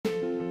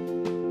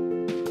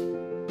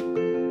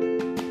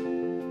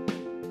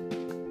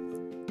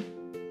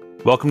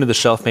Welcome to the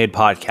Shelf Made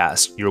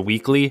Podcast, your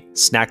weekly,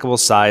 snackable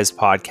sized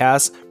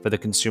podcast for the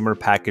consumer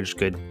packaged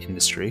good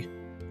industry.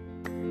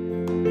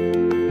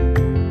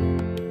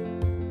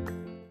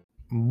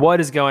 What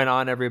is going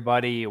on,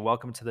 everybody?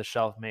 Welcome to the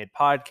Shelf Made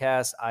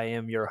Podcast. I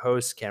am your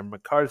host, Cameron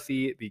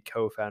McCarthy, the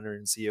co-founder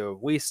and CEO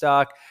of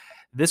WeStock.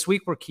 This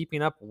week, we're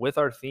keeping up with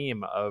our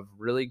theme of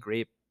really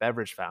great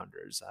beverage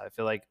founders. I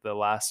feel like the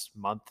last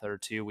month or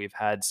two, we've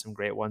had some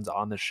great ones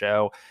on the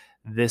show.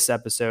 This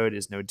episode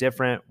is no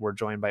different. We're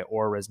joined by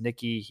Or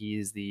Reznicki.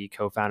 He's the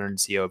co-founder and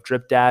CEO of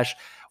Drip Dash,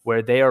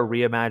 where they are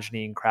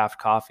reimagining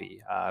craft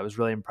coffee. I was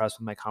really impressed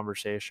with my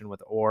conversation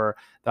with Or.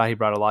 Thought he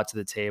brought a lot to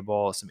the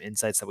table, some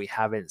insights that we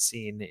haven't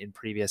seen in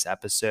previous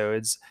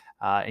episodes,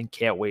 and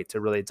can't wait to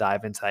really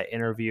dive into that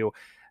interview.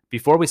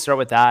 Before we start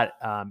with that,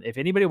 if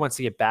anybody wants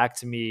to get back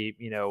to me,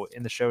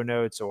 in the show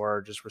notes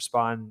or just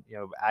respond,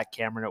 at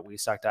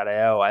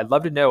Cameron@westock.io, I'd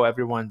love to know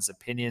everyone's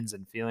opinions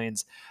and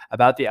feelings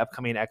about the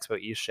upcoming Expo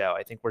East show.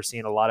 I think we're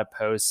seeing a lot of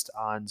posts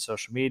on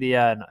social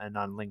media and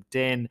on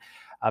LinkedIn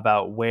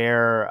about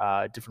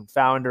where different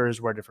founders,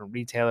 where different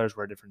retailers,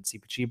 where different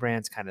CPG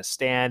brands kind of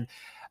stand.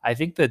 I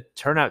think the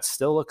turnout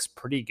still looks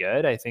pretty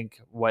good. I think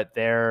what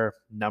their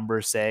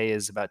numbers say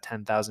is about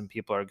 10,000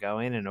 people are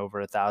going and over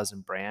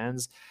 1,000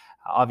 brands.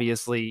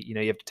 Obviously, you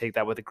have to take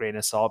that with a grain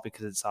of salt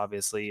because it's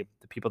obviously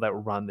the people that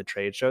run the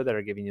trade show that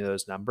are giving you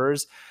those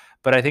numbers.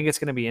 But I think it's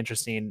going to be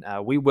interesting.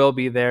 We will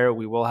be there.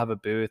 We will have a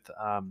booth.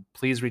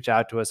 Please reach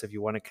out to us if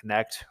you want to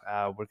connect.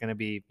 We're going to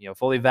be,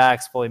 fully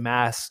vaxxed, fully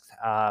masked.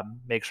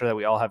 Make sure that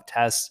we all have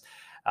tests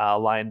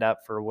lined up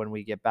for when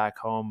we get back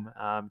home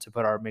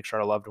to make sure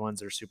our loved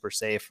ones are super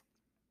safe.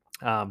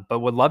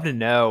 But would love to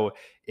know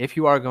if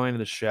you are going to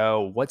the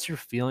show, what's your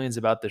feelings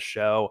about the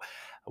show?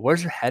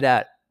 Where's your head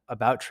at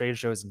about trade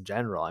shows in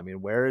general? I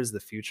mean, where is the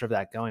future of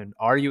that going?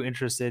 Are you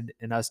interested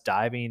in us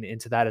diving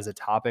into that as a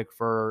topic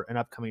for an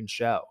upcoming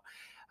show?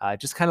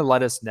 Just kind of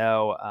let us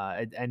know.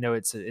 I know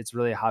it's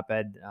really a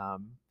hotbed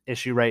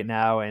issue right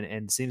now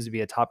and seems to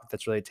be a topic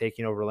that's really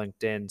taking over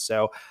LinkedIn.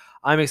 So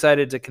I'm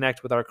excited to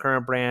connect with our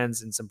current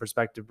brands and some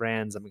prospective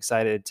brands. I'm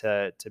excited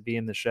to be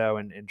in the show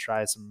and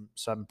try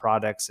some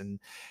products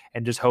and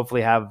just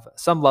hopefully have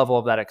some level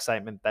of that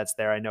excitement that's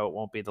there. I know it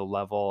won't be the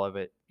level of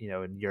it,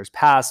 in years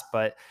past,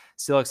 but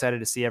still excited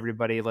to see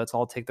everybody. Let's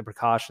all take the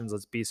precautions.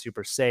 Let's be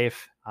super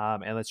safe,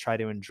 and let's try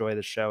to enjoy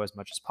the show as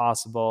much as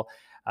possible.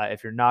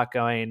 If you're not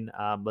going,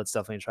 let's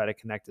definitely try to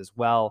connect as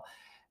well.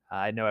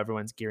 I know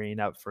everyone's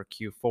gearing up for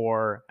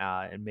Q4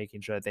 and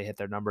making sure that they hit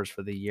their numbers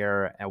for the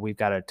year. And we've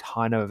got a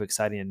ton of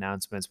exciting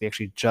announcements. We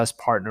actually just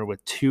partnered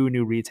with 2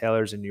 new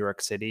retailers in New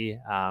York City,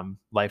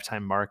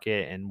 Lifetime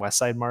Market and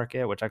Westside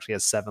Market, which actually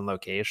has 7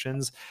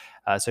 locations.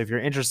 So if you're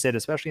interested,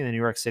 especially in the New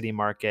York City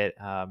market,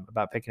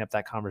 about picking up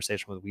that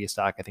conversation with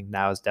WeStock, I think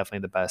now is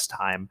definitely the best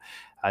time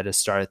to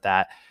start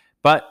that.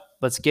 But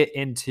let's get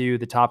into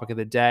the topic of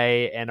the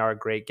day and our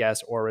great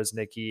guest, Or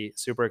Reznicki.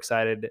 Super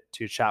excited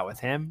to chat with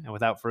him. And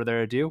without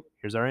further ado,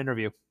 here's our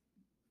interview.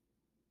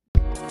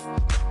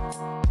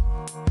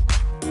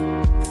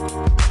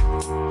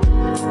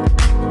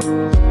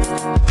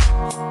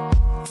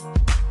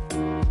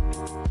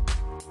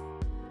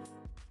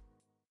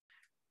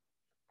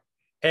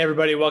 Hey,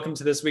 everybody. Welcome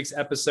to this week's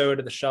episode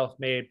of the Shelf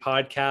Made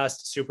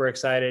Podcast. Super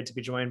excited to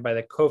be joined by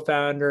the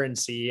co-founder and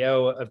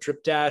CEO of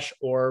Drip Dash,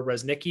 Or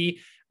Reznicki.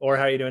 Or,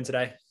 how are you doing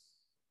today?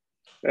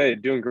 Hey,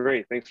 doing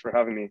great. Thanks for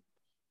having me.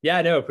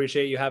 Yeah, no,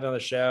 appreciate you having on the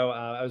show.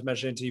 I was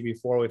mentioning to you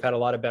before, we've had a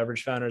lot of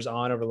beverage founders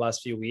on over the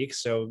last few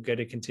weeks. So good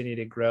to continue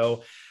to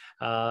grow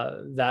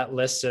that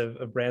list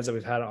of brands that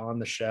we've had on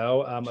the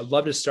show. I'd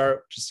love to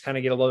start, just kind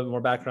of get a little bit more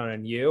background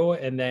on you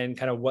and then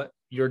kind of what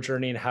your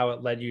journey and how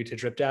it led you to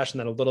Drip Dash, and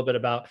then a little bit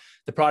about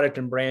the product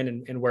and brand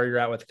and where you're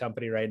at with the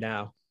company right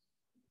now.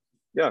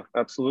 Yeah,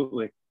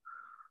 absolutely.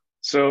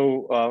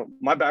 So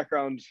my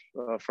background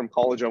from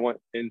college, I went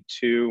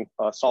into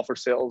software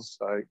sales.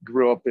 I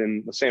grew up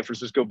in the San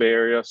Francisco Bay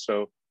Area.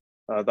 So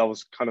that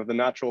was kind of the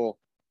natural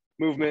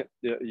movement.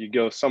 You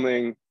go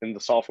something in the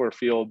software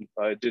field.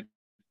 I did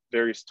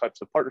various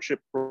types of partnership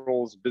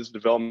roles, business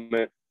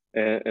development,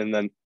 and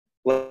then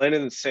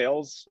landed in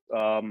sales,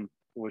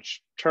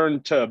 which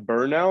turned to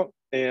burnout.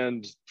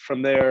 And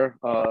from there,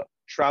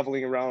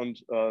 traveling around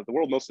the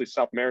world, mostly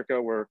South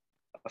America, where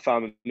I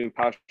found a new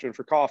passion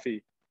for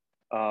coffee.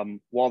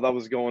 While that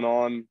was going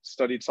on,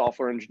 studied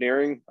software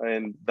engineering,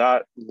 and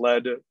that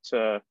led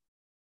to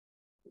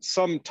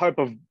some type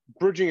of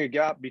bridging a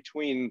gap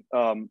between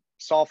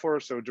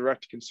software, so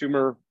direct to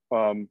consumer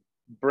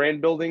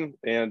brand building,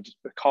 and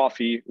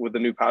coffee, with a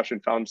new passion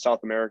found in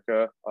South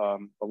America,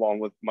 along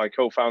with my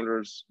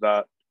co-founders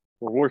that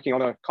were working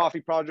on a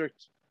coffee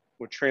project,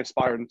 which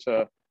transpired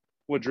into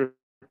what Drip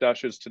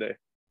Dash is today.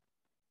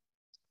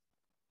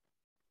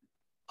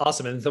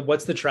 Awesome. And so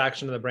what's the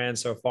traction of the brand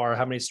so far?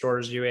 How many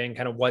stores are you in?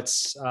 Kind of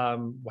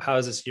how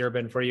has this year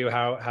been for you?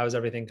 How's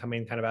everything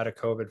coming kind of out of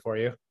COVID for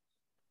you?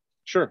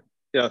 Sure.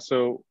 Yeah.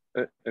 So,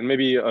 and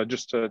maybe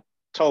just to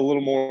tell a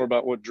little more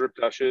about what Drip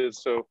Dash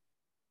is. So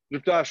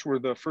Drip Dash were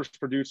the first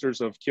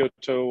producers of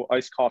Kyoto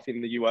iced coffee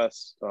in the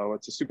US.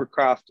 It's a super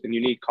craft and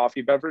unique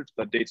coffee beverage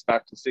that dates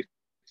back to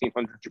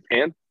 1600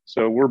 Japan.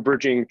 So we're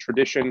bridging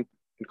tradition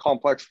and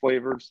complex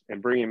flavors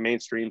and bringing it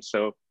mainstream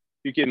so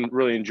you can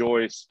really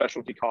enjoy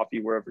specialty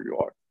coffee wherever you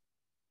are.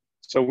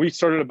 So we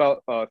started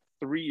about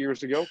 3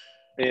 years ago.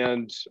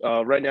 And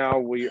right now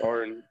we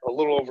are in a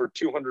little over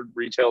 200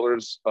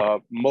 retailers,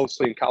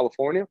 mostly in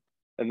California.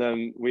 And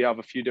then we have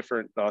a few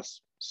different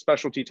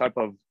specialty type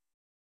of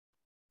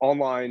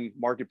online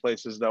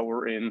marketplaces that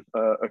we're in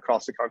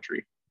across the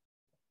country.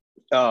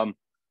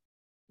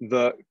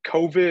 The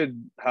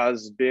COVID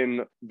has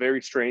been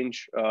very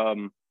strange.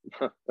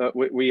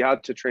 We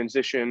had to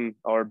transition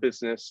our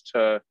business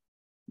to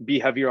be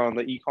heavier on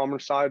the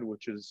e-commerce side,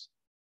 which is,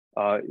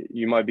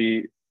 you might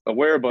be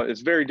aware, but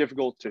it's very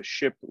difficult to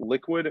ship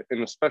liquid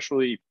and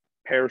especially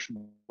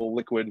perishable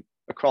liquid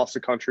across the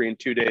country in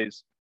 2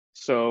 days.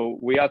 So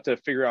we had to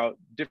figure out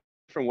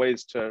different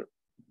ways to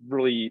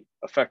really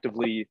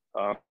effectively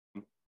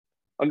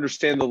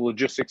understand the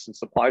logistics and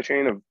supply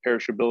chain of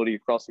perishability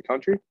across the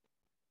country.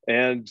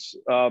 And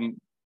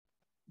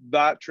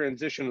that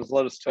transition has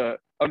led us to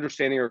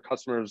understanding our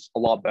customers a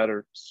lot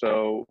better.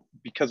 So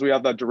because we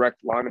have that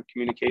direct line of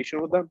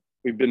communication with them,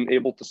 we've been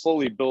able to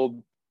slowly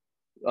build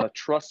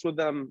trust with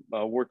them,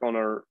 work on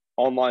our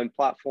online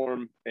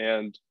platform,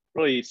 and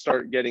really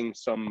start getting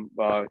some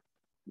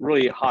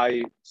really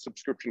high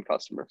subscription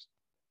customers.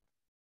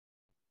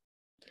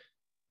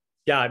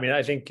 Yeah, I mean,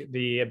 I think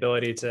the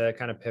ability to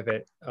kind of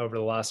pivot over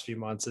the last few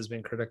months has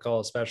been critical,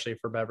 especially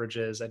for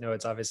beverages. I know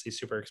it's obviously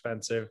super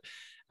expensive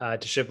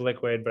to ship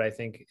liquid, but I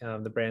think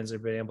the brands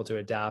have been able to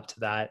adapt to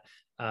that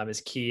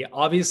is key.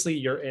 Obviously,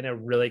 you're in a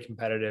really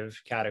competitive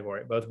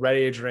category, both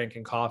ready to drink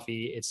and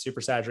coffee. It's super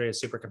saturated,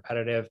 super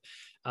competitive.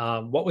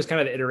 What was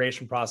kind of the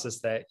iteration process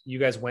that you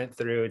guys went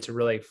through to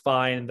really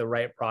find the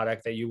right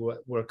product that you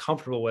were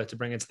comfortable with to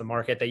bring into the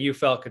market that you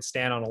felt could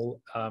stand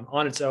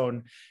on its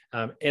own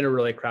in a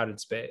really crowded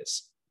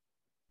space?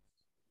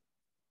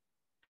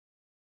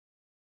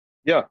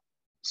 Yeah.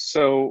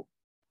 So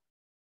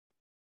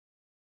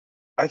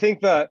I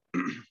think that,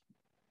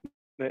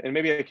 and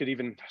maybe I could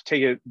even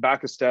take it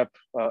back a step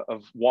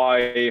of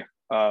why,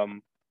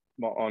 on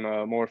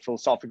a more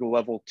philosophical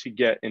level, to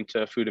get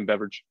into food and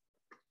beverage.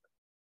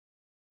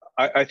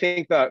 I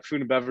think that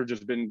food and beverage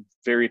has been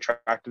very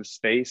attractive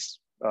space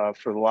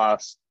for the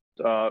last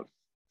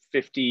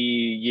 50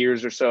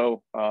 years or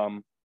so.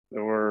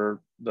 There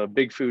were the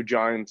big food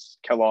giants,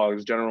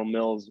 Kellogg's, General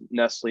Mills,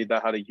 Nestle,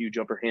 that had a huge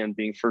upper hand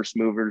being first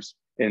movers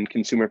in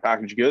consumer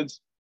packaged goods.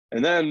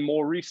 And then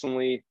more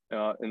recently,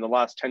 in the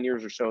last 10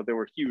 years or so, there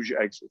were huge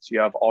exits. You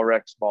have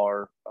RX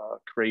Bar,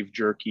 Crave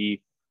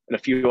Jerky, and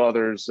a few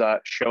others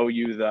that show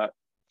you that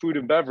food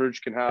and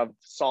beverage can have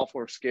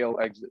software scale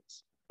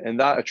exits. And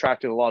that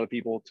attracted a lot of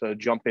people to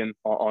jump in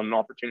on an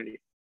opportunity.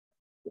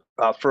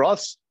 For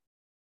us,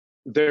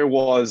 there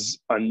was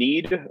a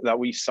need that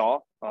we saw.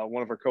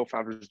 One of our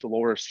co-founders,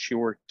 Dolores, she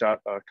worked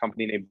at a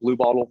company named Blue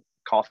Bottle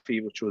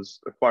Coffee, which was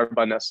acquired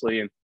by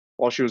Nestle. And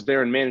while she was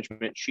there in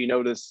management, she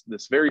noticed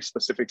this very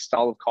specific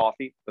style of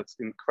coffee that's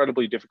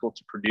incredibly difficult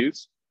to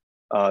produce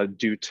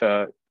due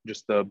to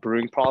just the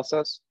brewing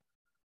process.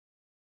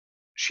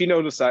 She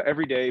noticed that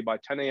every day by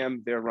 10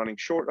 a.m., they're running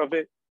short of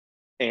it,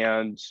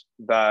 and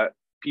that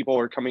people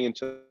are coming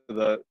into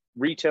the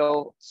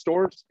retail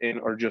stores and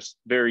are just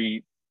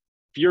very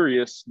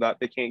furious that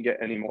they can't get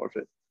any more of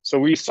it. So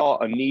we saw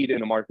a need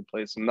in the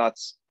marketplace, and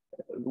that's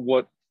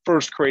what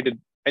first created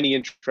any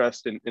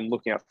interest in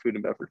looking at food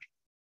and beverage.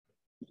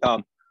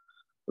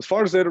 As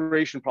far as the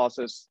iteration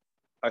process,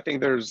 I think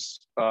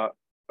there's a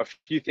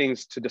few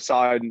things to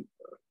decide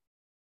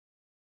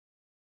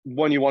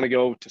when you want to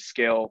go to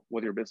scale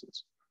with your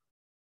business.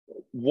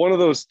 One of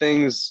those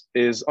things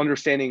is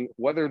understanding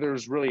whether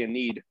there's really a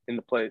need in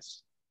the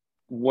place.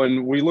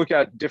 When we look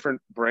at different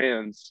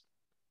brands,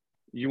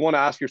 you want to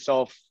ask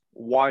yourself,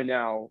 why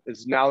now?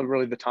 Is now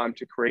really the time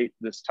to create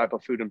this type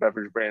of food and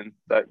beverage brand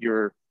that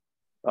you're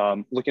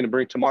looking to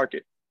bring to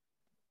market?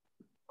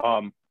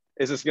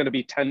 Is this going to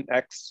be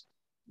 10x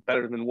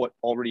better than what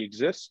already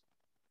exists?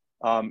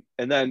 And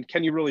then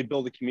can you really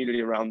build a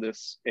community around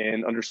this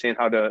and understand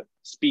how to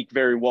speak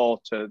very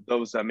well to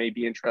those that may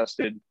be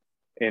interested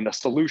in a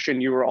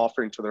solution you are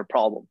offering to their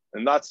problem?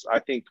 And that's, I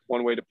think,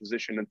 one way to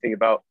position and think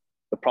about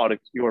the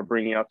product you are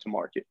bringing out to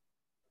market.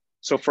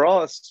 So for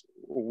us,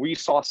 we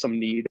saw some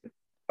need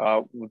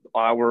with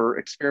our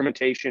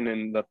experimentation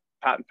and the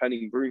patent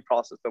pending brewing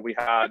process that we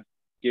had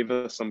gave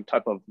us some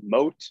type of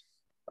moat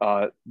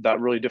that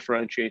really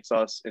differentiates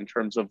us in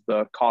terms of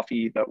the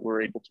coffee that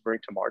we're able to bring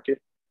to market.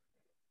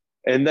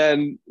 And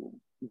then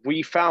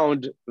we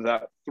found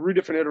that through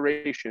different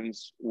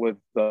iterations with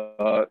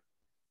the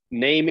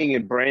naming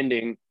and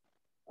branding,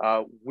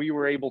 we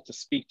were able to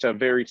speak to a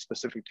very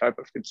specific type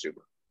of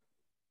consumer.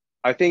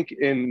 I think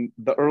in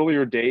the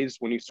earlier days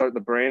when you start the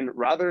brand,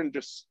 rather than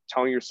just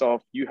telling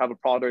yourself you have a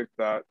product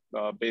that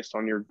based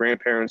on your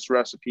grandparents'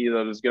 recipe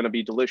that is going to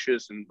be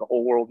delicious and the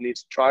whole world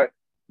needs to try it,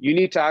 you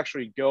need to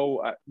actually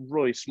go at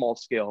really small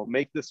scale,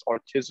 make this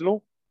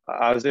artisanal,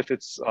 as if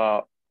it's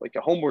like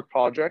a homework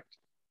project.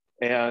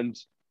 And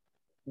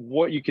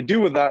what you can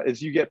do with that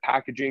is you get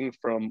packaging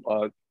from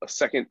a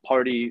second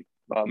party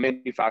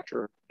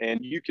manufacturer, and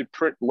you could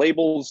print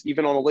labels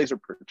even on a laser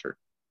printer.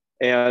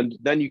 And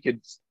then you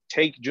could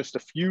take just a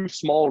few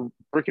small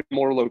brick and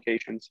mortar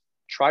locations,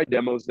 try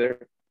demos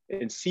there,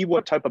 and see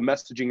what type of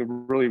messaging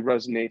really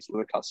resonates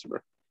with a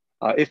customer.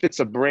 If it's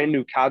a brand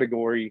new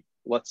category,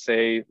 let's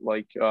say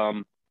like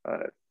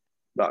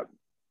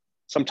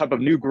some type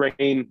of new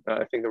grain.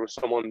 I think there was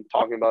someone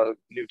talking about a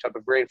new type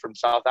of grain from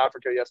South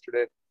Africa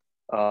yesterday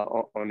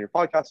on your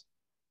podcast.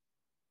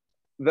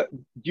 That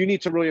you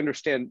need to really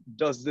understand,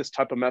 does this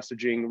type of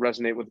messaging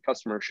resonate with the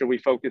customer? Should we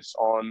focus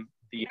on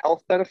the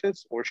health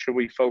benefits, or should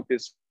we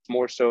focus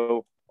more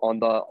so on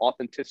the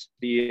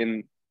authenticity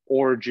and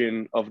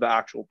origin of the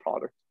actual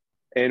product?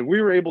 And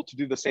we were able to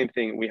do the same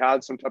thing. We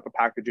had some type of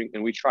packaging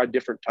and we tried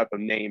different type of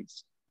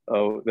names.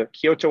 The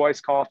Kyoto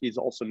iced coffee is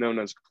also known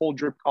as cold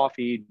drip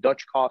coffee,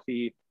 Dutch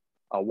coffee,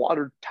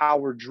 water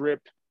tower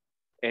drip.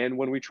 And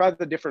when we tried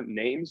the different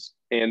names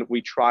and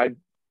we tried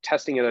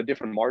testing it at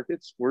different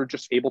markets, we're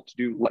just able to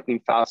do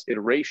lightning fast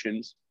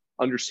iterations,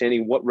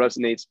 understanding what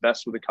resonates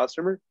best with the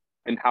customer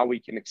and how we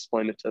can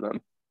explain it to them.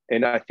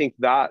 And I think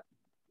that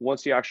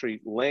once you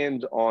actually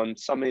land on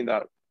something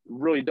that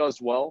really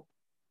does well,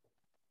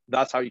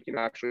 that's how you can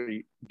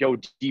actually go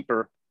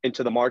deeper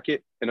into the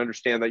market and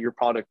understand that your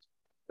product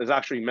is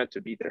actually meant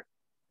to be there.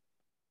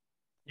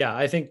 Yeah,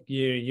 I think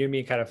you and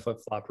me kind of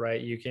flip-flop,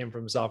 right? You came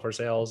from software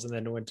sales and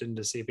then went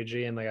into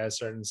CPG, and like I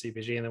started in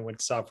CPG and then went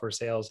to software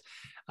sales,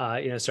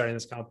 starting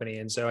this company.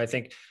 And so I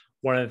think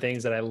one of the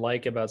things that I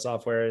like about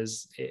software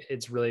is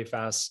it's really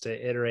fast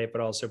to iterate,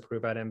 but also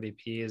prove out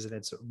MVPs. And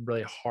it's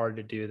really hard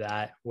to do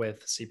that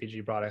with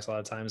CPG products a lot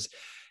of times,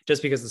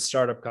 just because the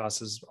startup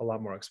cost is a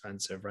lot more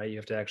expensive, right? You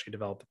have to actually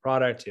develop the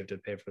product, you have to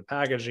pay for the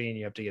packaging,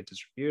 you have to get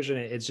distribution.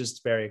 It's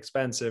just very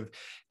expensive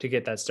to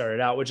get that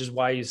started out, which is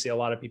why you see a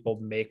lot of people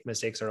make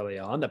mistakes early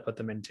on that put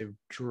them into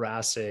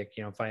drastic,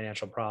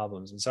 financial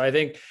problems. And so I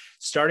think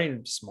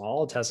starting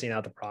small, testing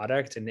out the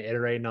product and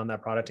iterating on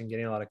that product and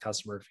getting a lot of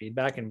customer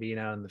feedback and being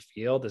out in the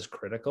field is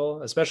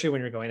critical, especially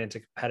when you're going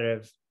into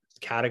competitive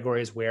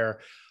categories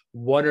where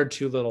one or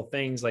two little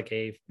things like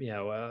a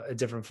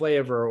different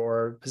flavor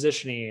or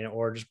positioning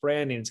or just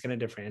branding, it's going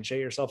to differentiate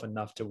yourself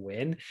enough to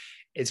win.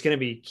 It's going to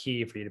be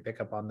key for you to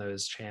pick up on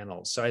those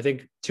channels. So I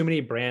think too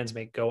many brands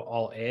may go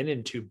all in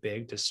and too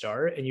big to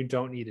start, and you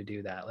don't need to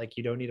do that. Like,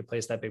 you don't need to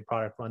place that big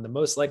product run. The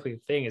most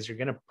likely thing is you're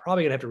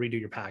probably gonna have to redo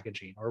your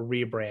packaging or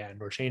rebrand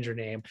or change your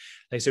name.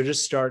 Like, so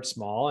just start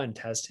small and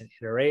test and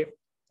iterate.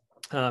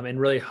 And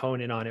really hone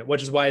in on it,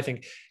 which is why I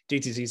think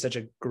DTC is such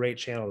a great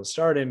channel to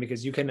start in,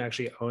 because you can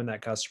actually own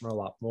that customer a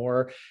lot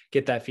more,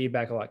 get that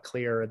feedback a lot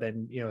clearer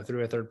than,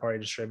 through a third-party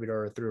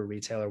distributor or through a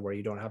retailer where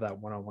you don't have that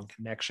one-on-one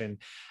connection.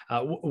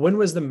 When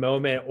was the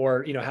moment,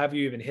 or, have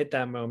you even hit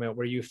that moment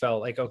where you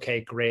felt like, okay,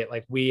 great,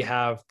 like we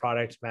have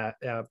product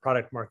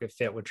market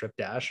fit with Drip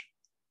Dash?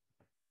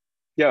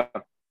 Yeah.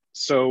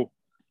 So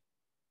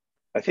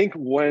I think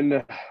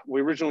when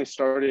we originally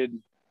started,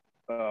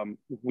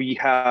 we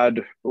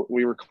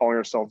were calling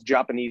ourselves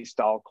Japanese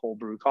style cold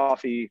brew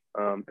coffee.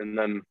 And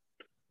then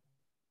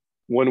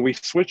when we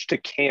switched to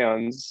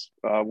cans,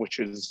 which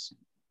is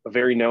a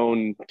very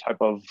known type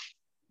of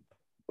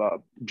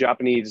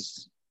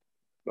Japanese,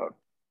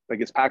 I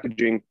guess,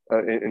 packaging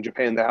in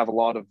Japan, they have a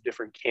lot of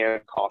different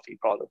canned coffee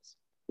products.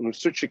 When we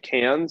switched to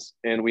cans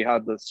and we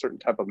had the certain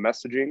type of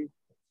messaging,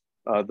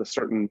 the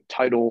certain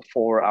title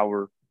for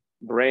our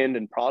brand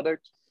and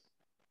product,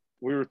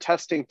 we were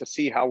testing to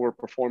see how we're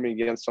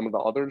performing against some of the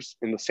others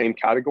in the same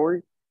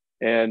category.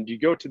 And you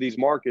go to these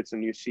markets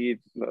and you see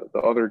the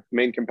other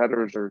main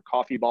competitors are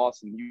Coffee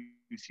Boss and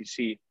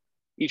UCC.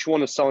 Each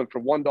one is selling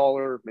for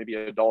 $1, maybe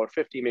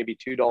 $1.50, maybe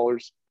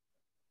 $2.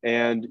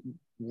 And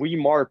we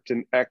marked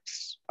an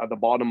X at the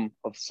bottom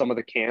of some of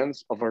the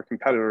cans of our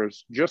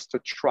competitors just to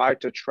try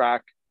to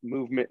track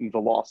movement and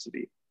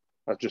velocity.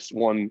 That's just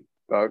one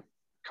kind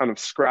of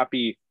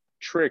scrappy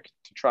trick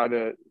to try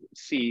to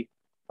see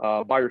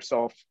by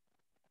yourself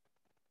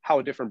how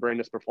a different brand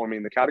is performing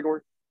in the category.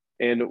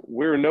 And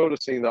we're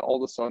noticing that all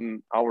of a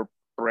sudden our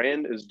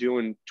brand is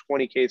doing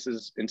 20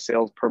 cases in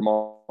sales per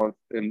month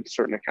in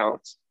certain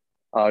accounts,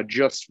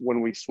 just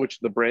when we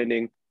switched the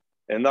branding.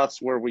 And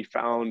that's where we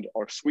found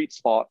our sweet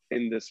spot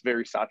in this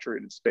very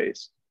saturated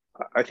space.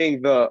 I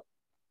think the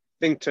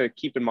thing to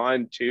keep in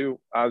mind too,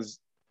 as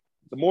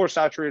the more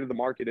saturated the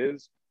market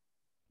is,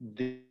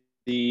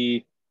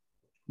 the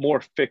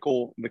more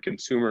fickle the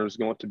consumer is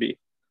going to be.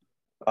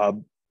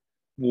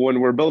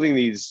 When we're building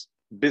these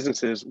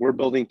businesses, we're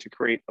building to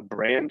create a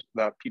brand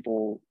that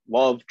people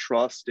love,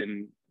 trust,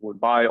 and would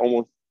buy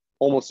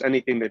almost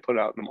anything they put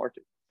out in the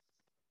market.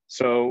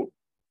 So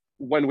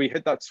when we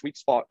hit that sweet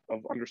spot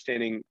of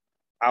understanding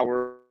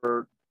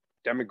our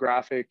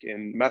demographic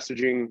and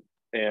messaging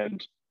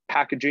and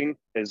packaging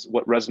is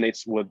what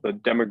resonates with the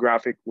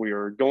demographic we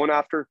are going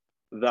after,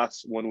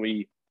 that's when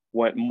we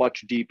went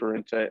much deeper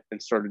into it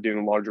and started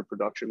doing larger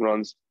production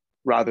runs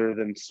rather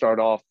than start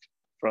off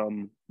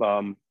from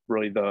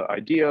really the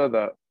idea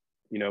that,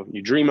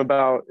 you dream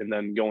about, and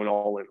then going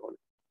all in on it.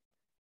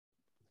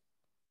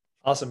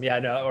 Awesome. Yeah,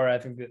 no, or I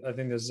think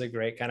this is a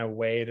great kind of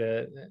way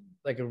to,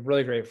 like, a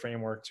really great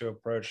framework to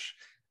approach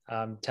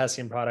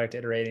testing product,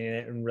 iterating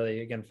it, and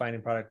really, again,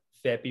 finding product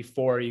fit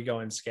before you go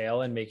and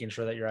scale, and making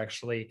sure that you're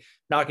actually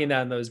knocking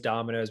down those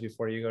dominoes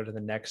before you go to the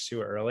next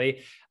too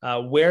early.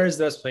 Where is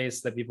this place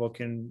that people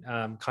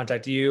can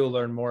contact you,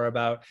 learn more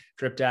about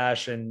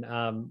DripDash, and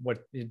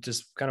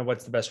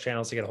what's the best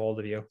channels to get a hold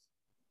of you?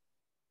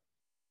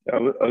 I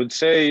would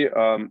say,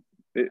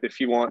 if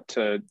you want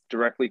to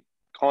directly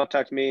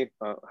contact me,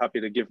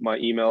 happy to give my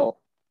email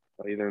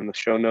either in the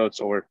show notes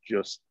or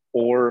just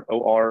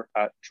or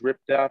at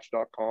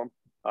dripdash.com.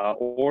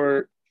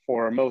 Or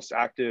for our most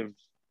active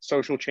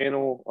social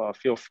channel,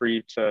 feel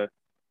free to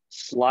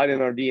slide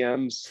in our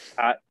DMs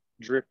at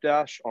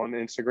dripdash on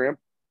Instagram.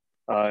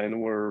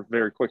 And we're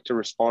very quick to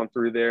respond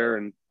through there.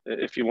 And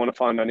if you want to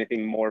find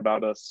anything more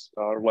about us,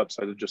 our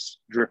website is just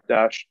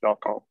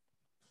dripdash.com.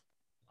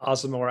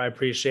 Awesome, Or. I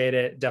appreciate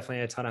it.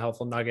 Definitely a ton of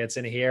helpful nuggets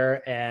in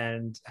here,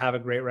 and have a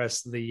great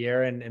rest of the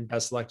year, and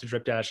best of luck to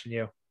DripDash and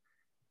you.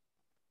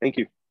 Thank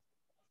you.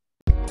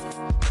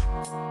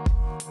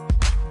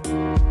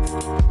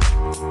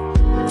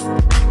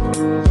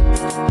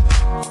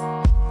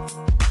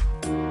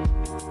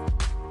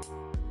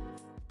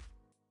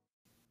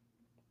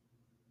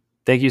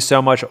 Thank you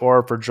so much,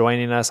 Or, for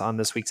joining us on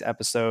this week's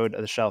episode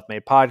of the Shelf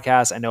Made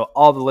Podcast. I know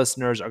all the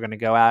listeners are going to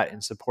go out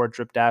and support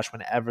DripDash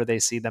whenever they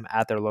see them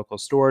at their local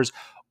stores,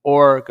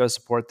 or go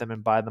support them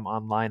and buy them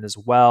online as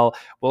well.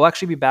 We'll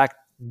actually be back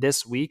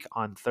this week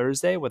on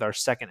Thursday with our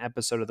second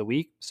episode of the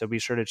week, so be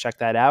sure to check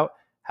that out.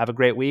 Have a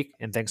great week,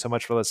 and thanks so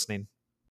much for listening.